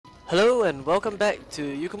Hello and welcome back to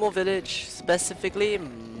Yukumo Village, specifically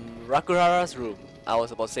Rakuhara's room. I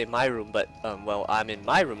was about to say my room, but well, I'm in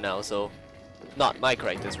my room now, so not my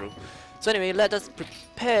character's room. So anyway, let us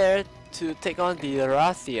prepare to take on the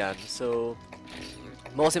Rathian. So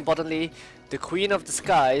most importantly, the Queen of the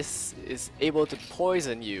Skies is able to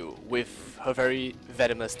poison you with her very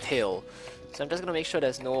venomous tail. So I'm just gonna make sure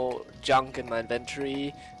there's no junk in my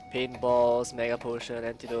inventory. Paintballs, mega potion,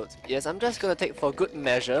 antidotes. Yes, I'm just gonna take for good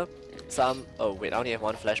measure some. Oh wait, I only have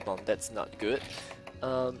one flash bomb. That's not good.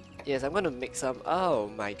 Yes, I'm gonna make some. Oh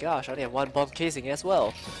my gosh, I only have one bomb casing as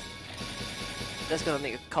well. Just gonna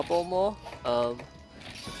make a couple more.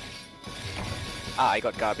 I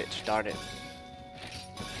got garbage. Darn it.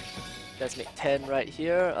 Let's make 10 right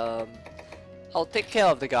here. I'll take care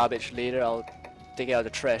of the garbage later. I'll take care of the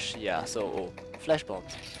trash. Yeah. So flash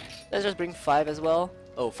bombs. Let's just bring 5 as well.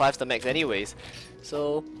 Oh, 5's the max anyways.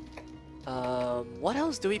 So, what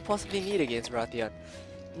else do we possibly need against Rathian?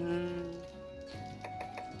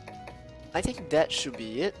 I think that should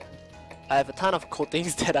be it. I have a ton of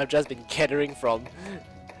coatings that I've just been gathering from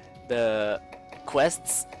the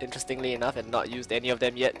quests, interestingly enough, and not used any of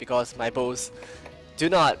them yet because my bows do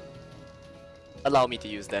not allow me to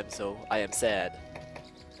use them, so I am sad.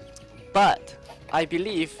 But I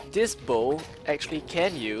believe this bow actually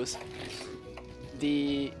can use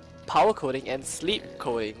the power coating and sleep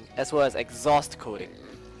coating as well as exhaust coating.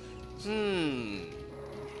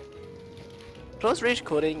 Close range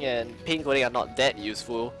coating and paint coating are not that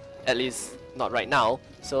useful, at least not right now,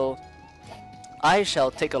 so I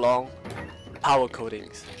shall take along power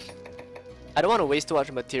coatings. I don't want to waste too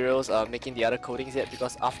much materials making the other coatings yet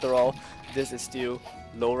because after all this is still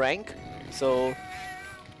low rank, so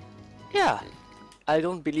yeah, I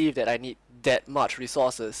don't believe that I need that much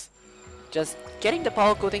resources. Just getting the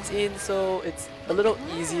power coatings in so it's a little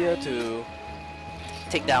easier to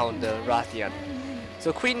take down the Rathian.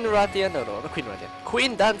 So Queen Rathian, no, not Queen Rathian.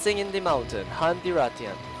 Queen dancing in the mountain, hunt the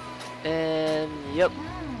Rathian. And yep.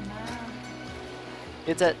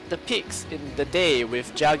 It's at the peaks in the day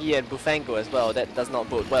with Jagi and Bufango as well. That does not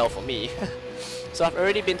bode well for me. So I've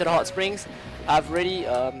already been to the hot springs. I've already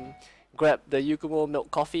grabbed the Yukumo milk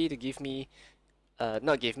coffee to give me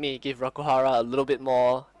give Rakuhara a little bit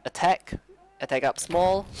more attack up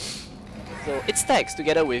small. So it stacks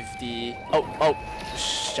together with the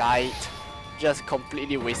shite. Just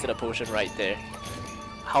completely wasted a potion right there.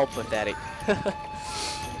 How pathetic.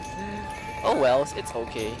 Oh well, it's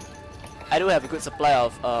okay. I do have a good supply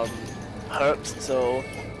of herbs, so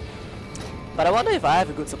but I wonder if I have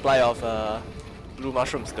a good supply of blue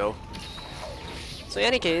mushrooms though. So in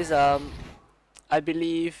any case, I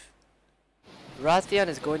believe Rathian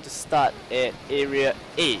is going to start at area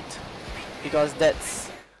 8 because that's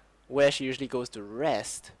where she usually goes to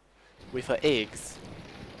rest with her eggs.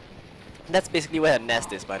 That's basically where her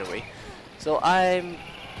nest is, by the way. So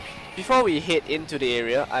before we head into the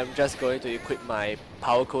area, I'm just going to equip my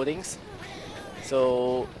power coatings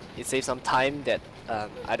so it saves some time that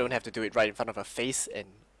I don't have to do it right in front of her face and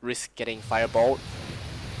risk getting fireballed.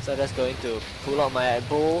 So I'm just going to pull out my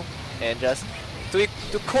bow and just to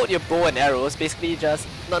coat your bow and arrows, basically just,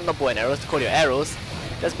 not bow and arrows, to coat your arrows,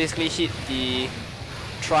 just basically hit the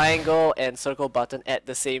triangle and circle button at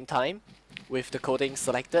the same time with the coating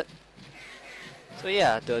selected. So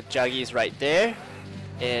yeah, the Jagi is right there,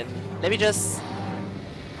 and let me just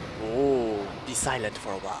be silent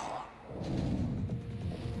for a while.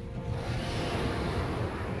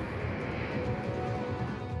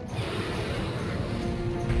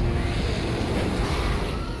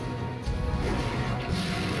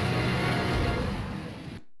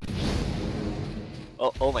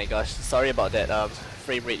 Oh my gosh, sorry about that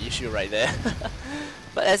frame rate issue right there.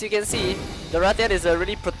 But as you can see, the Rathian is a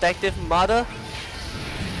really protective mother,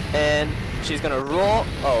 and she's gonna roll.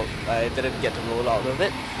 Oh, I didn't get to roll out of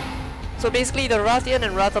it. So basically the Rathian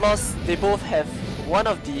and Rathalos, they both have one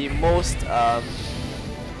of the most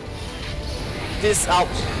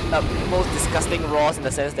most disgusting rolls in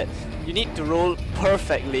the sense that you need to roll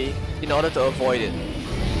perfectly in order to avoid it.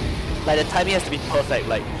 Like the timing has to be perfect,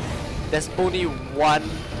 like there's only one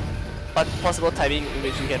possible timing in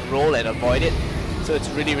which you can roll and avoid it, so it's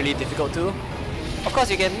really difficult to. Of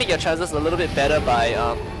course, you can make your chances a little bit better by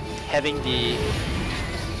having the,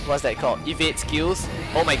 what's that called, evade skills.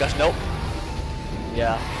 Oh my gosh, nope.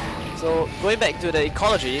 Yeah. So going back to the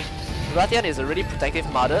ecology, Rathian is a really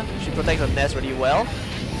protective mother. She protects her nest really well.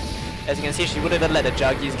 As you can see, she wouldn't even let the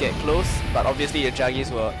Jaggies get close, but obviously the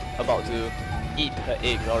Jaggies were about to eat her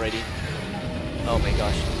eggs already. Oh my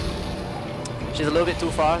gosh. She's a little bit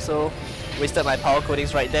too far, so wasted my power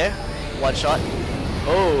coatings right there. One shot.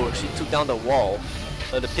 Oh, she took down the wall.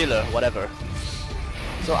 the pillar, whatever.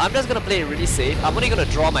 So I'm just gonna play it really safe. I'm only gonna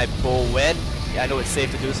draw my bow when I know it's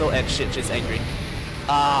safe to do so, and shit, she's angry.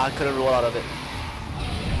 Ah, I couldn't roll out of it.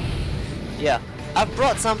 Yeah, I've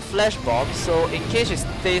brought some flash bombs, so in case she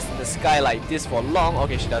stays in the sky like this for long,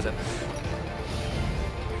 okay, she doesn't.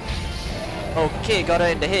 Okay, got her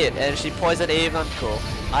in the head, and she poisoned Avon. Cool.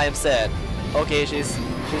 I am sad. Okay, she's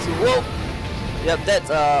whoa. Yep, that's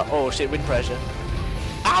oh shit, wind pressure.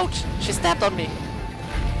 Ouch! She stepped on me.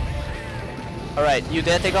 Alright, you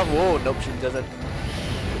dare take off? Whoa, nope, she doesn't.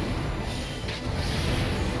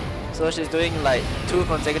 So she's doing like 2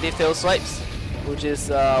 consecutive tail swipes, which is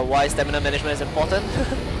why stamina management is important.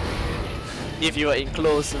 If you are in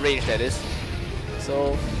close range, that is.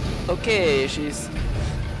 So, okay, she's...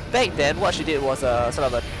 Back then, what she did was a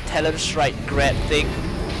sort of a talent strike grab thing.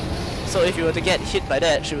 So if you were to get hit by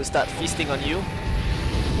that, she would start feasting on you,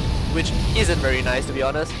 which isn't very nice, to be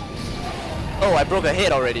honest. Oh, I broke her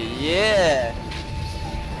head already. Yeah.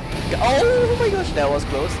 Oh my gosh, that was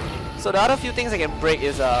close. So the other few things I can break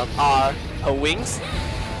is are her wings.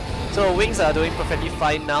 So her wings are doing perfectly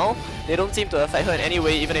fine now. They don't seem to affect her in any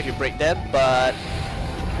way, even if you break them. But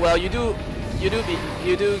well, you do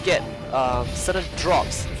get certain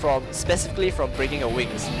drops specifically from breaking her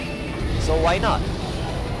wings. So why not?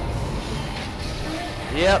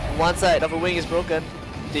 Yep, one side of her wing is broken.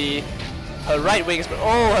 Her right wing is broken.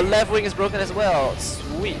 Oh, her left wing is broken as well.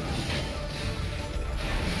 Sweet.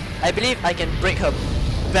 I believe I can break her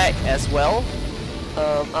back as well.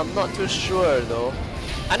 I'm not too sure though.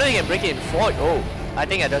 I know you can break it in 4. Oh, I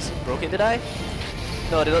think I just broke it, did I?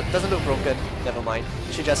 No, it doesn't look broken. Never mind.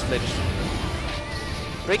 She just flinched.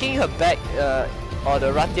 Breaking her back, or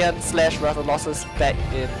the Rathian / Rathalos's back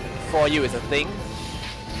in 4U is a thing.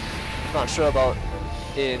 Not sure about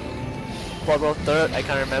in Portable 3rd, I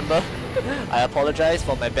can't remember. I apologize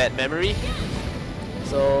for my bad memory.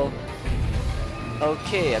 So,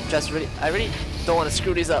 okay, I really don't want to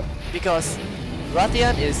screw this up, because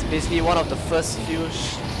Rathian is basically one of the first few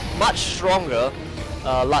much stronger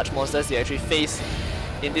large monsters you actually face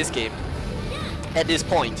in this game. At this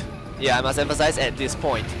point. Yeah, I must emphasize at this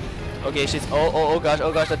point. Okay, she's oh gosh,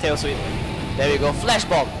 the tail sweep. There we go, flash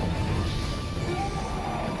bomb.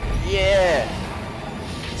 Yeah.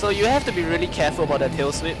 So you have to be really careful about that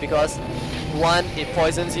tail sweep, because 1, it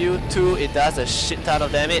poisons you, 2, it does a shit ton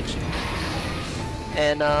of damage.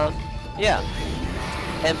 And yeah.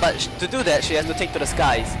 But to do that, she has to take to the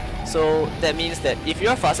skies. So that means that if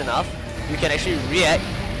you're fast enough, you can actually react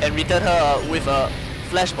and return her with a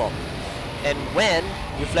flash bomb. And when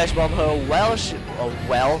you flash bomb her while she's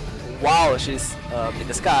in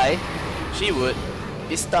the sky, she would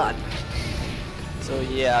be stunned. So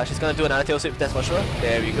yeah, she's gonna do another tail sweep, that's for sure.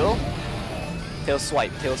 There we go. Tail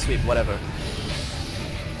swipe, tail sweep, whatever.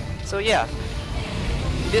 So yeah,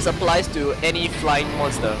 this applies to any flying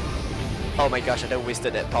monster. Oh my gosh, I then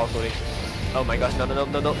wasted that power coding. Oh my gosh, no.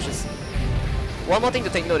 Just one more thing to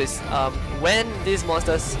take note is when these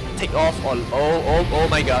monsters take off or oh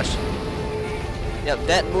my gosh. Yep,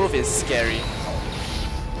 that move is scary.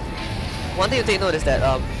 One thing to take note is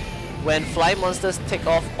that when flying monsters take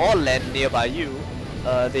off or land nearby you,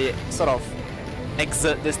 they sort of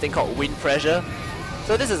exert this thing called wind pressure.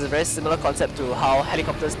 So this is a very similar concept to how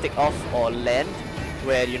helicopters take off or land,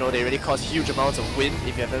 where you know they really cause huge amounts of wind.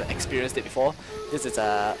 If you haven't experienced it before, this is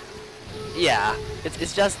a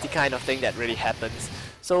it's just the kind of thing that really happens.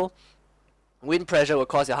 So wind pressure will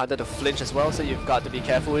cause your hunter to flinch as well, so you've got to be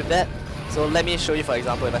careful with that. So let me show you, for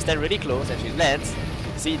example, if I stand really close and she lands,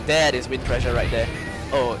 see, that is wind pressure right there.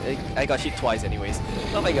 Oh, I got hit twice anyways.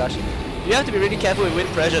 Oh my gosh. You have to be really careful with wind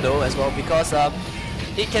pressure though as well, because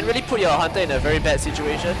it can really put your hunter in a very bad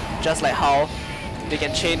situation, just like how they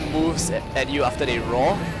can chain moves at you after they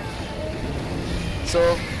roar.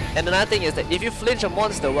 So, and another thing is that if you flinch a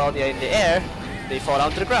monster while they're in the air, they fall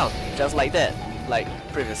down to the ground, just like that, like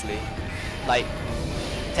previously, like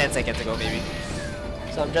 10 seconds ago maybe.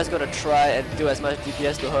 So I'm just gonna try and do as much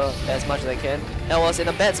DPS to her as much as I can. I was in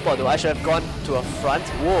a bad spot though, I should have gone to a front.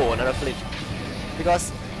 Whoa, another flinch.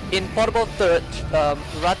 Because in Portable 3rd,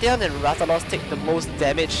 Rathian and Rathalos take the most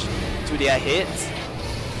damage to their heads.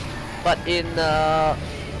 But in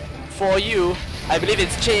 4U, I believe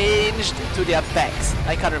it's changed to their backs.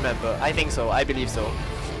 I can't remember. I think so. I believe so.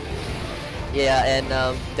 Yeah, and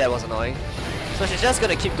that was annoying. So she's just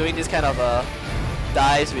gonna keep doing this kind of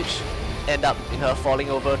dives which end up in her falling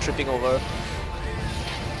over, tripping over.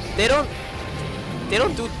 They don't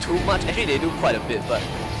do too much. Actually, they do quite a bit, but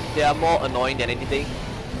they are more annoying than anything.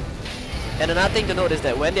 And another thing to note is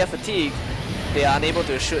that when they are fatigued, they are unable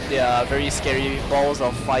to shoot their very scary balls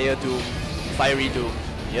of fiery doom.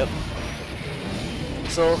 Yep.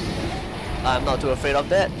 So I'm not too afraid of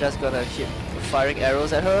that, just gonna keep firing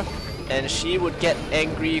arrows at her, and she would get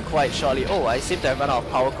angry quite shortly. Oh, I seem to have run out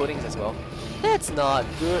of power coatings as well. That's not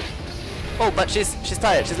good. Oh, but she's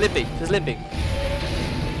tired, she's limping.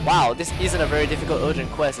 Wow, this isn't a very difficult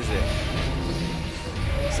urgent quest, is it?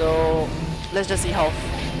 So let's just see how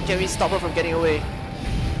can we stop her from getting away.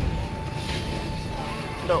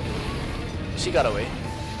 No, she got away.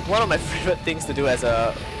 One of my favorite things to do as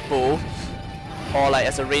a bow, or like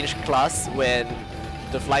as a ranged class when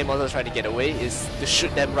the flying monster is trying to get away, is to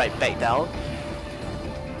shoot them right back down.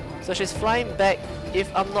 So she's flying back,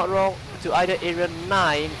 if I'm not wrong, to either area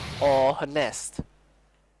 9 or her nest.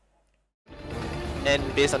 And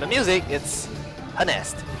based on the music, it's her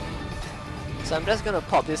nest. So I'm just gonna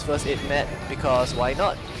pop this first aid mat because why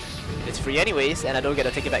not? It's free anyways and I don't get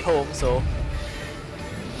to take it back home, so...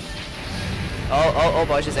 Oh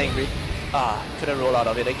boy, she's angry. Ah, couldn't roll out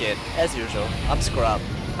of it again, as usual. I'm scrubbed.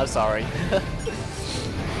 I'm sorry.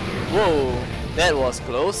 Whoa, that was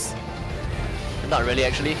close. Not really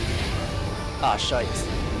actually. Ah, shite.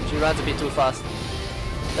 She runs a bit too fast.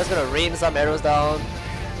 Just gonna rain some arrows down.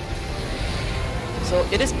 So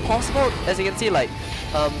it is possible, as you can see, like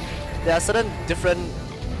there are certain different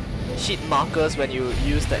hit markers when you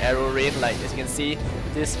use the arrow rain, like as you can see,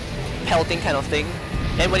 this pelting kind of thing.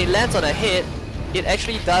 And when it lands on a head, it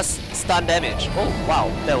actually does stun damage. Oh wow,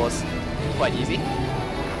 that was quite easy.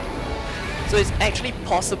 So it's actually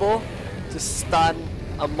possible to stun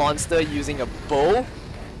a monster using a bow,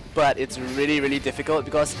 but it's really difficult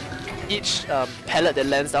because each pellet that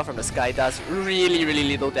lands down from the sky does really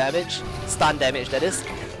little damage, stun damage that is.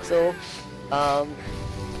 So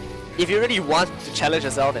if you really want to challenge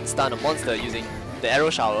yourself and stun a monster using the arrow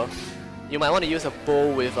shower, you might want to use a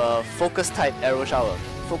bow with a focus type arrow shower.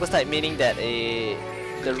 Focus type meaning that the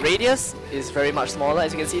radius is very much smaller.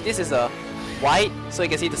 As you can see, this is a wide, so you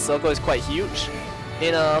can see the circle is quite huge.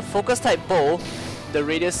 In a focus type bow, the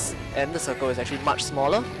radius and the circle is actually much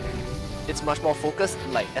smaller. It's much more focused,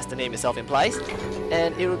 like as the name itself implies,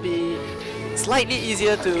 and it will be slightly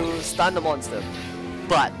easier to stun the monster.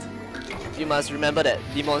 But you must remember that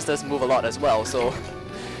the monsters move a lot as well, so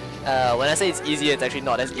when I say it's easier, it's actually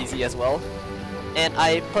not as easy as well. And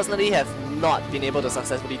I personally have not been able to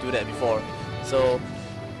successfully do that before. So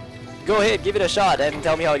go ahead, give it a shot and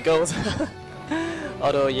tell me how it goes.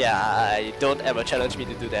 Although yeah, don't ever challenge me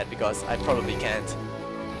to do that because I probably can't.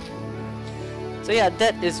 So yeah,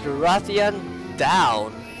 that is Rathian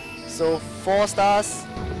down. So 4 stars,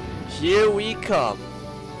 here we come.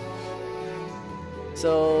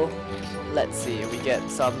 So let's see, we get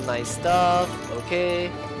some nice stuff.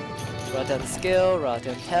 Okay, Rathian skill,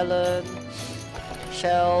 Rathian talent,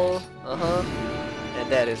 shell,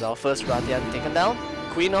 and that is our first Rathian taken down.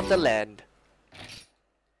 Queen of the land.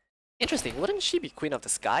 Interesting, wouldn't she be Queen of the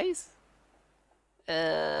Skies?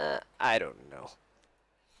 I don't know.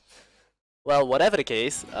 Well, whatever the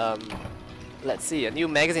case, let's see, a new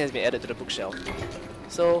magazine has been added to the bookshelf.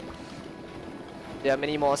 So, there are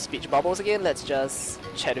many more speech bubbles again. Let's just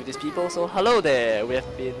chat with these people. So, hello there. We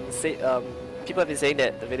have been people have been saying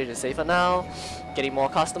that the village is safer now, getting more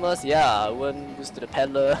customers. Yeah, one boost to the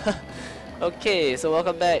peddler. Okay, so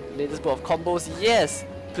welcome back. Latest book of combos. Yes,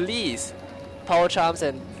 please. Power charms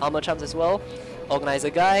and armor charms as well. Organizer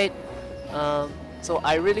guide. So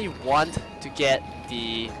I really want to get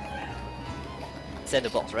the center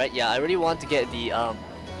box, right? Yeah, I really want to get the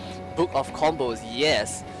book of combos.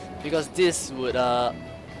 Yes, because this would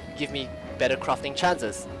give me better crafting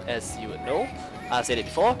chances, as you would know. I've said it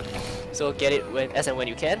before. So get it as and when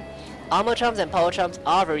you can. Armor charms and power charms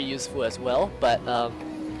are very useful as well, but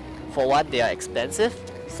for one, they are expensive.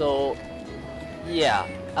 So yeah,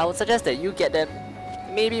 I would suggest that you get them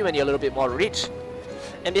maybe when you're a little bit more rich.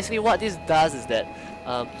 And basically what this does is that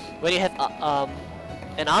when you have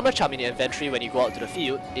an armor charm in your inventory, when you go out to the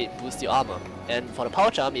field, it boosts your armor. And for the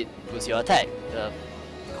power charm, it boosts your attack.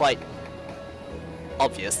 Quite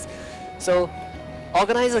obvious. So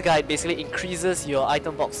Organizer Guide basically increases your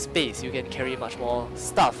item box space. You can carry much more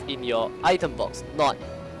stuff in your item box, not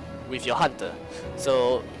with your hunter.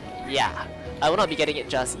 So yeah, I will not be getting it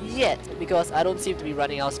just yet because I don't seem to be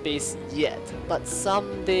running out of space yet. But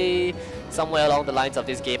someday, somewhere along the lines of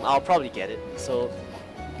this game, I'll probably get it. So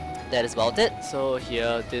that is about it. So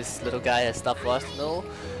here, this little guy has stuff for us to know.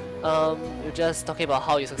 We're just talking about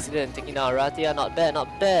how you succeeded in taking down Rathian. Not bad,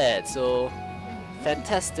 not bad. So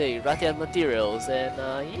fantastic, Rathian materials, and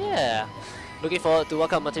yeah, looking forward to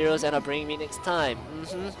what kind of materials end up bringing me next time.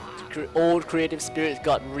 Old creative spirits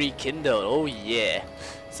got rekindled. Oh yeah.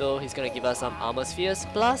 So he's gonna give us some armor spheres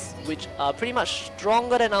plus, which are pretty much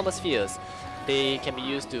stronger than armor spheres. They can be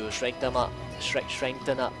used to strengthen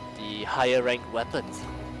strengthen up the higher ranked weapons.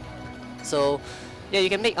 So yeah, you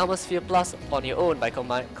can make Armor Sphere Plus on your own by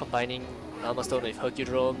combining Armor Stone with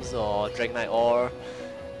Hercudromes or Dragonite Ore.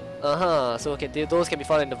 So those can be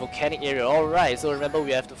found in the volcanic area. Alright, so remember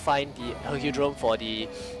we have to find the Hercudrome for the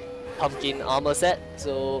pumpkin armor set.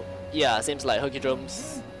 So yeah, seems like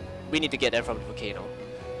Hercudromes, we need to get them from the volcano.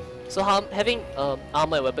 So having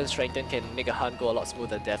armor and weapon strengthened can make a hunt go a lot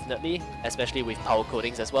smoother, definitely, especially with power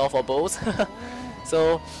coatings as well for bows.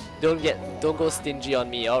 So don't go stingy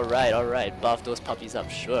on me. Alright, buff those puppies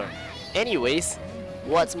up, sure. Anyways,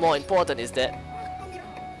 what's more important is that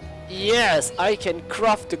yes, I can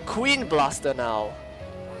craft the Queen Blaster now.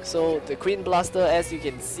 So the Queen Blaster, as you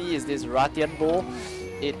can see, is this Rathian bow.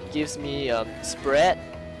 It gives me spread.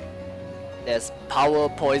 There's power,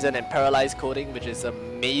 poison, and paralyzed coating, which is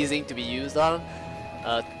amazing to be used on.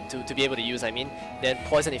 To be able to use, I mean. Then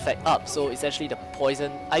poison effect up. So essentially the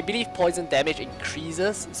poison, I believe poison damage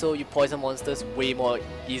increases, so you poison monsters way more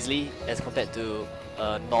easily as compared to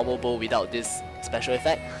a normal bow without this special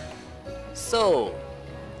effect. So.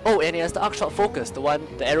 Oh, and it has the Arcshot Focus, the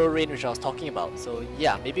arrow rain which I was talking about. So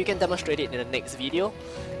yeah, maybe you can demonstrate it in the next video.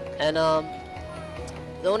 And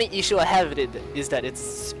the only issue I have with it is that it's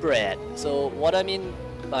spread. So what I mean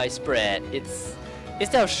by spread, it's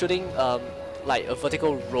instead of shooting like a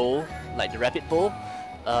vertical roll, like the rapid bow,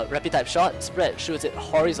 rapid type shot, spread shoots it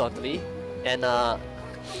horizontally, and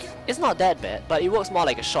it's not that bad, but it works more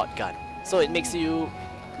like a shotgun. So it makes you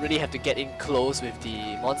really have to get in close with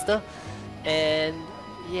the monster, and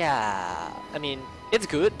yeah, I mean, it's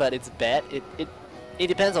good, but it's bad. It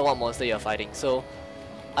depends on what monster you're fighting. So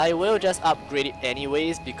I will just upgrade it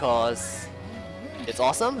anyways because it's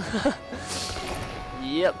awesome.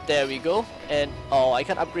 Yep, there we go. And oh, I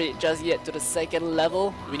can't upgrade it just yet to the 2nd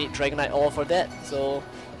level. We need Dragonite Ore for that. So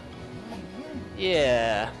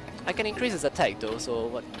yeah, I can increase its attack though. So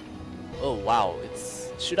what? Oh wow,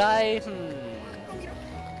 should I?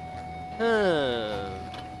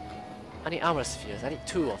 I need armor spheres. I need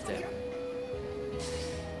 2 of them.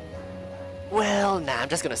 Well, nah, I'm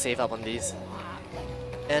just gonna save up on these.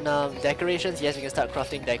 And decorations, yes, you can start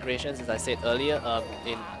crafting decorations as I said earlier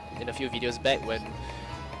in a few videos back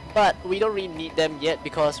but we don't really need them yet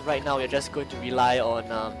because right now we're just going to rely on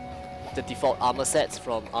the default armor sets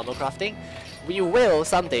from armor crafting. We will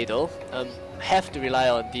someday though have to rely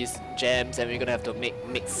on these gems, and we're gonna have to make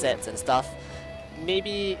mixed sets and stuff.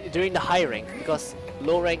 Maybe during the high rank, because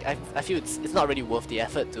low rank I feel it's not really worth the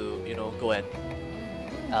effort to, you know, go and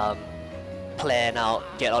plan out,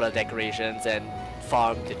 get all the decorations and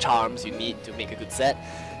farm the charms you need to make a good set,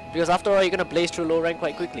 because after all you're gonna blaze through low rank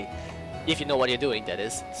quite quickly if you know what you're doing, that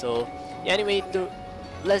is. So yeah, anyway,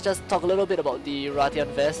 let's just talk a little bit about the Rathian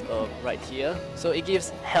vest right here. So it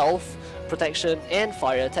gives health, protection and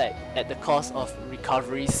fire attack at the cost of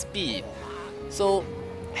recovery speed. So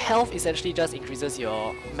health essentially just increases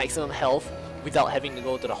your maximum health without having to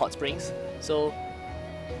go to the hot springs. So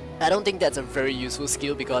I don't think that's a very useful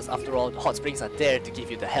skill because after all hot springs are there to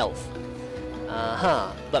give you the health.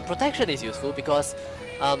 But protection is useful because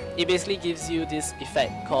it basically gives you this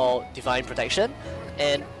effect called Divine Protection,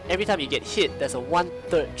 and every time you get hit there's a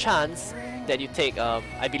 1/3 chance that you take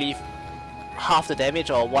I believe half the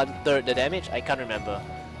damage or 1/3 the damage, I can't remember,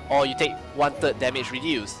 or you take 1/3 damage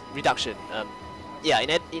reduction. Yeah,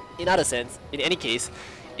 in other sense, in any case,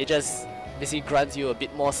 it just basically grants you a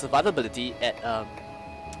bit more survivability at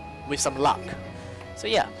with some luck. So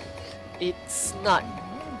yeah, it's not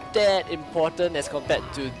that important as compared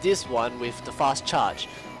to this one with the fast charge.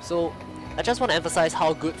 So I just want to emphasize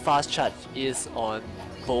how good fast charge is on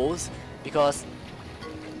bows, because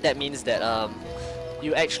that means that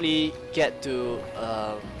you actually get to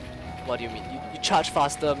what do you mean? You charge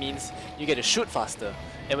faster means you get to shoot faster,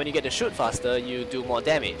 and when you get to shoot faster, you do more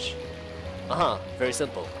damage. Very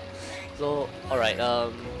simple. So alright, あ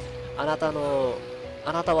な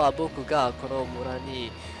たは僕がこの村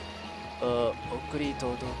に送り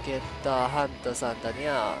届けたハンタさんだに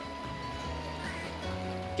ゃ。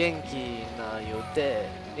元気な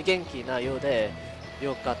ようで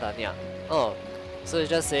よかったにゃ。Oh, so it's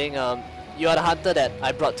just saying you are the hunter that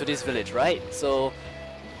I brought to this village, right? So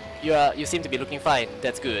you seem to be looking fine.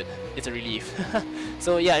 That's good. It's a relief.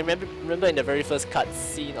 So yeah, I remember in the very first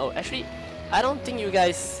cutscene. Oh, actually, I don't think you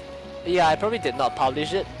guys. Yeah, I probably did not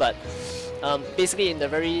publish it, but basically in the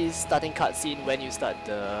very starting cutscene when you start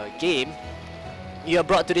the game, you are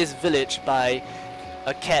brought to this village by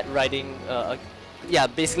a cat riding. Yeah,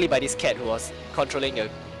 basically by this cat who was controlling a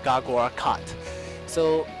gargoyle cart.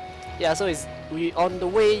 So yeah, so on the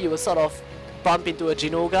way you will sort of bump into a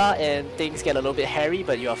Jinoga and things get a little bit hairy,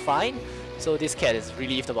 but you are fine. So this cat is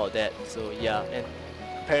relieved about that. So yeah, and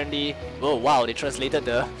apparently, oh wow, they translated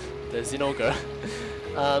the Zinogre.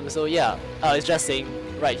 So yeah, it's just saying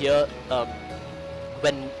right here,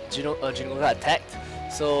 when Zinogre attacked,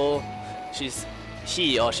 so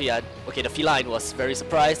the feline was very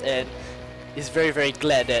surprised and is very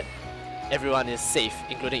glad that everyone is safe,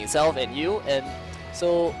 including itself and you. And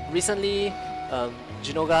so recently,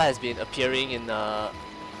 Zinogre has been appearing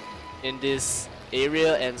in this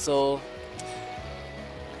area, and so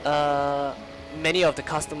many of the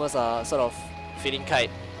customers are sort of feeling quite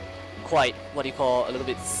what do you call, a little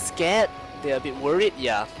bit scared. They're a bit worried,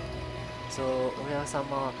 yeah. So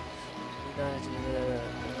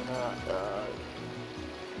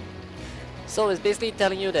so it's basically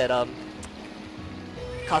telling you that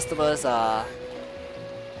customers are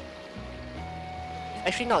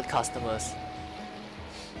actually not customers.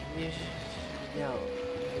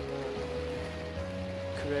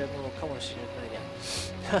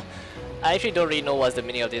 I actually don't really know what's the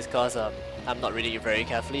meaning of this because I'm not reading it very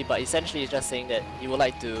carefully, but essentially it's just saying that you would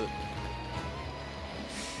like to.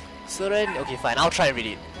 Okay, fine, I'll try and read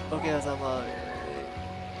it. Okay,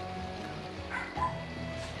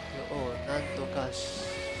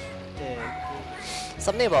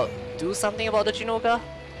 something about do something about the Zinogre?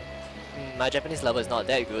 My Japanese level is not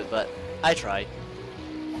that good, but I try.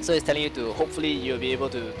 So it's telling you to, hopefully you'll be able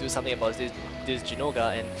to do something about this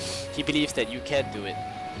Zinogre, and he believes that you can do it.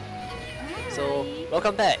 So,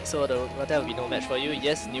 welcome back. So there will be no match for you.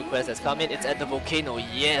 Yes, new quest has come in. It's at the volcano.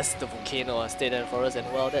 Yes, the volcano. Stay there in the forest, and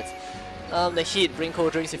well, that's the heat. Bring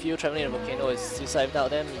cold drinks with you. Traveling in the volcano is suicide without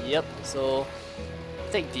them. Yep. So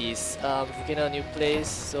take these. Volcano, new place.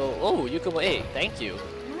 So Yukumo egg. Thank you.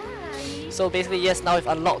 So basically, yes. Now we've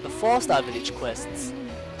unlocked the 4-star village quests.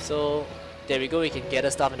 So there we go. We can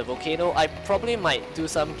gather stuff in the volcano. I probably might do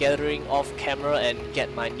some gathering off camera and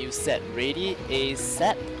get my new set ready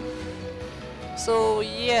ASAP. So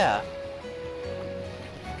yeah,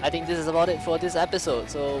 I think this is about it for this episode.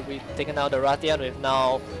 So we've taken out the Rathian, we've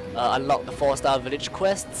now unlocked the 4-star village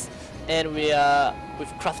quests, and we've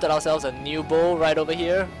crafted ourselves a new bow right over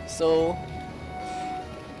here. So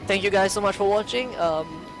thank you guys so much for watching.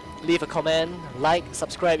 Leave a comment, like,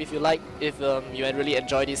 subscribe if you really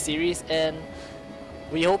enjoyed this series, and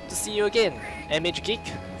we hope to see you again. MHGeek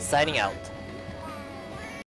signing out.